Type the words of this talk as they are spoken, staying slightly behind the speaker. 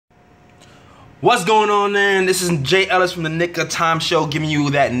What's going on, man? This is J.Ellis from the Knicks of Time Show, giving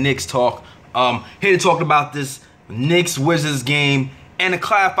you that Knicks talk. Here to talk about this Knicks Wizards game and to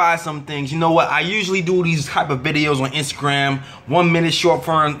clarify some things. You know what? I usually do these type of videos on Instagram, 1 minute short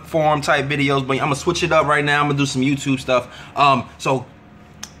form type videos, but I'm gonna switch it up right now. I'm gonna do some YouTube stuff. So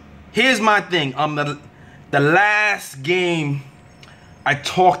here's my thing. The last game I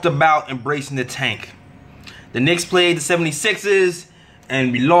talked about embracing the tank. The Knicks played the 76ers.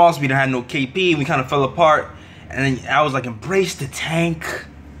 And we lost. We didn't have no KP. We kind of fell apart. And I was like, embrace the tank.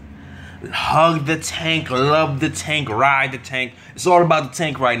 Hug the tank. Love the tank. Ride the tank. It's all about the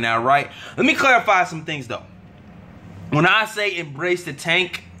tank right now, right? Let me clarify some things, though. When I say embrace the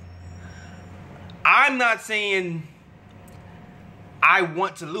tank, I'm not saying I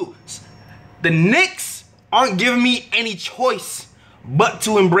want to lose. The Knicks aren't giving me any choice but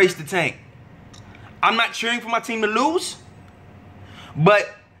to embrace the tank. I'm not cheering for my team to lose.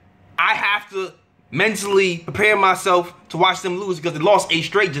 But I have to mentally prepare myself to watch them lose because they lost 8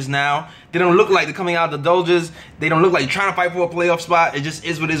 straight just now. They don't look like they're coming out of the doldrums. They don't look like they're trying to fight for a playoff spot. It just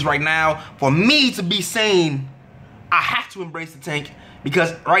is what it is right now. For me to be sane, I have to embrace the tank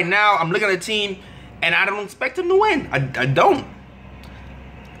because right now I'm looking at a team and I don't expect them to win. I don't.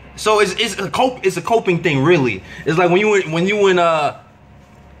 So it's a coping thing, really. It's like when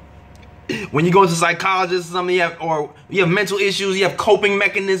you go to a psychologist or something, you have mental issues, you have coping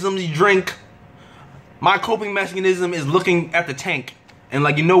mechanisms, you drink. My coping mechanism is looking at the tank. And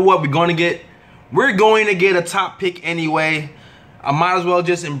like, you know what, we're going to get a top pick anyway. I might as well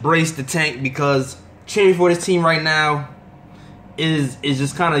just embrace the tank because cheering for this team right now is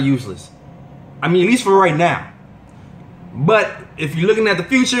just kind of useless. I mean, at least for right now. But if you're looking at the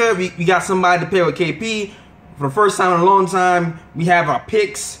future, we got somebody to pair with KP. For the first time in a long time, we have our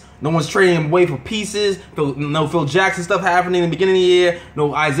picks. No one's trading him away for pieces. No Phil Jackson stuff happening in the beginning of the year.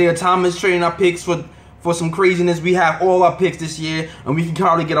 No Isaiah Thomas trading our picks for some craziness. We have all our picks this year, and we can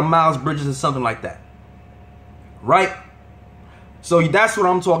probably get a Miles Bridges or something like that. Right? So that's what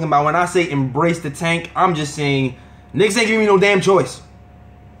I'm talking about. When I say embrace the tank, I'm just saying Knicks ain't giving me no damn choice.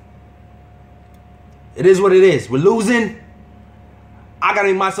 It is what it is. We're losing. I gotta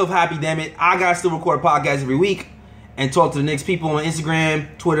make myself happy, damn it. I gotta still record a podcast every week and talk to the Knicks people on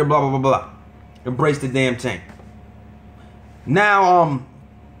Instagram, Twitter, blah, blah, blah, blah. Embrace the damn tank. Now,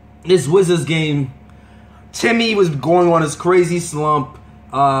 this Wizards game, Timmy was going on his crazy slump.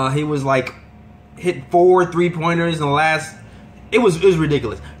 He was like, hit 4 3-pointers in the last, it was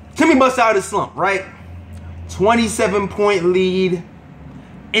ridiculous. Timmy busts out his slump, right? 27-point lead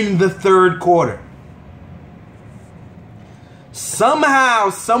in the third quarter. Somehow,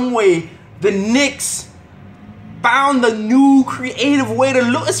 someway, the Knicks found a new creative way to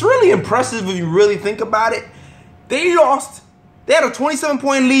lose. It's really impressive if you really think about it. They lost. They had a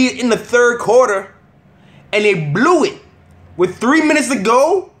 27-point lead in the third quarter, and they blew it. With 3 minutes to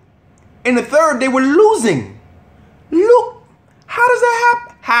go in the third, they were losing. Look, how does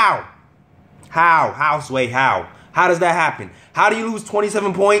that happen? How, Sway, how? How does that happen? How do you lose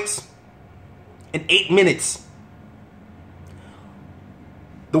 27 points in 8 minutes?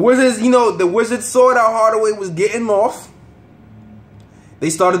 The Wizards, the Wizards saw that Hardaway was getting off. They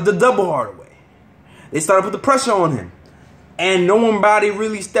started to double Hardaway. They started to put the pressure on him. And nobody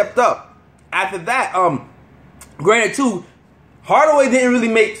really stepped up. After that, granted too, Hardaway didn't really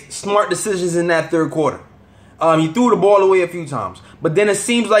make smart decisions in that third quarter. He threw the ball away a few times. But then it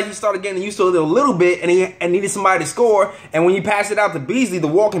seems like he started getting used to it a little bit and needed somebody to score. And when you pass it out to Beasley, the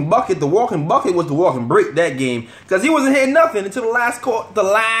walking bucket was the walking brick that game. Because he wasn't hitting nothing until the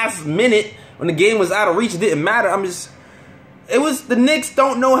last minute when the game was out of reach. It didn't matter. The Knicks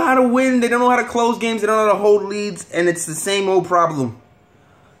don't know how to win. They don't know how to close games. They don't know how to hold leads. And it's the same old problem.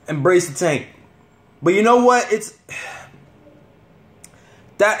 Embrace the tank. But you know what? It's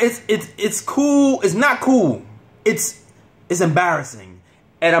cool. It's not cool. It's embarrassing.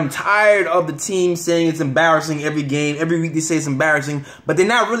 And I'm tired of the team saying it's embarrassing every game. Every week they say it's embarrassing. But they're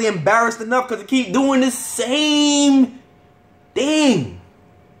not really embarrassed enough because they keep doing the same thing.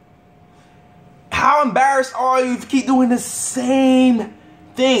 How embarrassed are you if you keep doing the same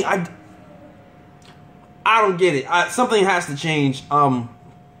thing? I don't get it. Something has to change. But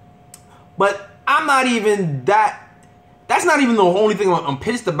I'm not even that. That's not even the only thing I'm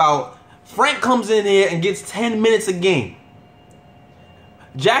pissed about. Frank comes in here and gets 10 minutes a game.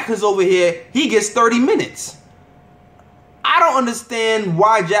 Jack is over here. He gets 30 minutes. I don't understand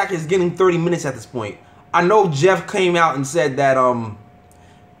why Jack is getting 30 minutes at this point. I know Jeff came out and said that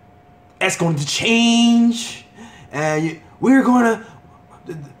that's going to change. And we're going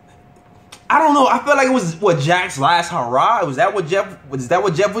to... I don't know. I felt like it was what Jack's last hurrah. Was that what Jeff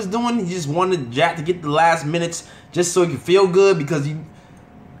was doing? He just wanted Jack to get the last minutes just so he could feel good because he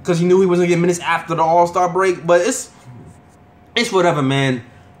knew he wasn't gonna get minutes after the All-Star break. But it's whatever, man.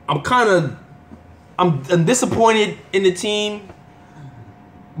 I'm disappointed in the team,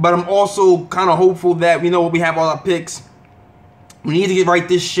 but I'm also kind of hopeful that we have all our picks. We need to get right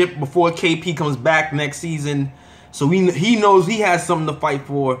this ship before KP comes back next season, so he knows he has something to fight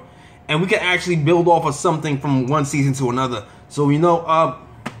for, and we can actually build off of something from one season to another. So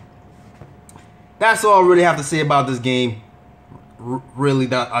that's all I really have to say about this game.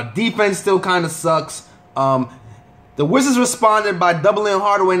 Really, our defense still kind of sucks. The Wizards responded by doubling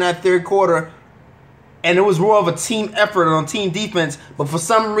Hardaway in that third quarter, and it was more of a team effort on team defense. But for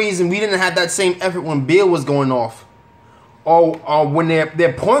some reason, we didn't have that same effort when Beal was going off, or when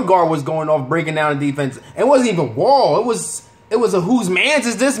their point guard was going off, breaking down the defense. It wasn't even Wall. It was a whose man's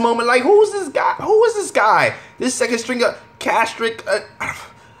is this moment? Like, who's this guy? Who is this guy? This second stringer, Castrick. I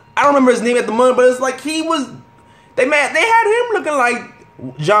don't remember his name at the moment, but it's like he was. They had him looking like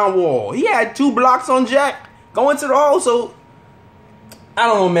John Wall. He had 2 blocks on Jack going to the hole. So I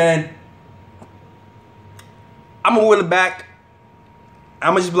don't know, man. I'm gonna wheel it back.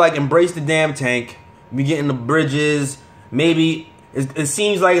 I'm gonna just be like, embrace the damn tank. We getting the Bridges. Maybe it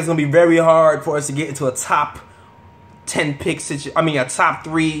seems like it's gonna be very hard for us to get into a top 10 pick situation. I mean, a top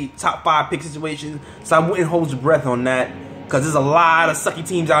 3, top 5 pick situation. So I wouldn't hold your breath on that, because there's a lot of sucky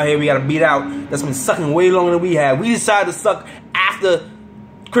teams out here we gotta beat out that's been sucking way longer than we have. We decided to suck after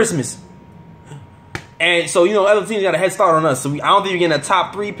Christmas. And so, other teams got a head start on us. So I don't think we're getting a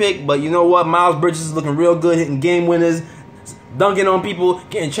top 3 pick, but you know what? Miles Bridges is looking real good, hitting game winners, dunking on people,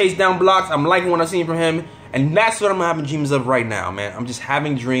 getting chased down blocks. I'm liking what I've seen from him. And that's what I'm having dreams of right now, man. I'm just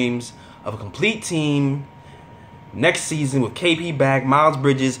having dreams of a complete team next season with KP back, Miles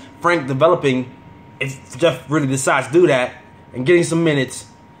Bridges, Frank developing, if Jeff really decides to do that, and getting some minutes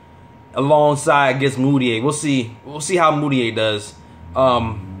alongside against Moutier. We'll see. We'll see how Moutier does.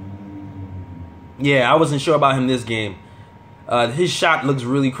 Yeah, I wasn't sure about him this game. His shot looks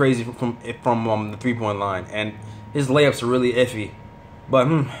really crazy from the 3-point line, and his layups are really iffy. But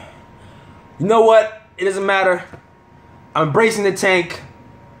you know what? It doesn't matter. I'm embracing the tank.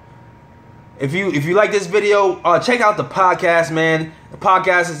 If you like this video, check out the podcast, man. The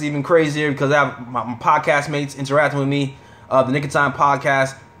podcast is even crazier because I have my podcast mates interacting with me. The Nick of Time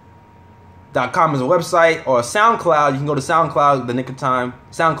Podcast.com is a website, or SoundCloud. You can go to SoundCloud, The Nick of Time,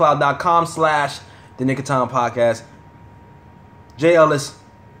 SoundCloud.com/The Nick of Time Podcast. J.Ellis.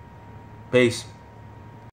 Peace.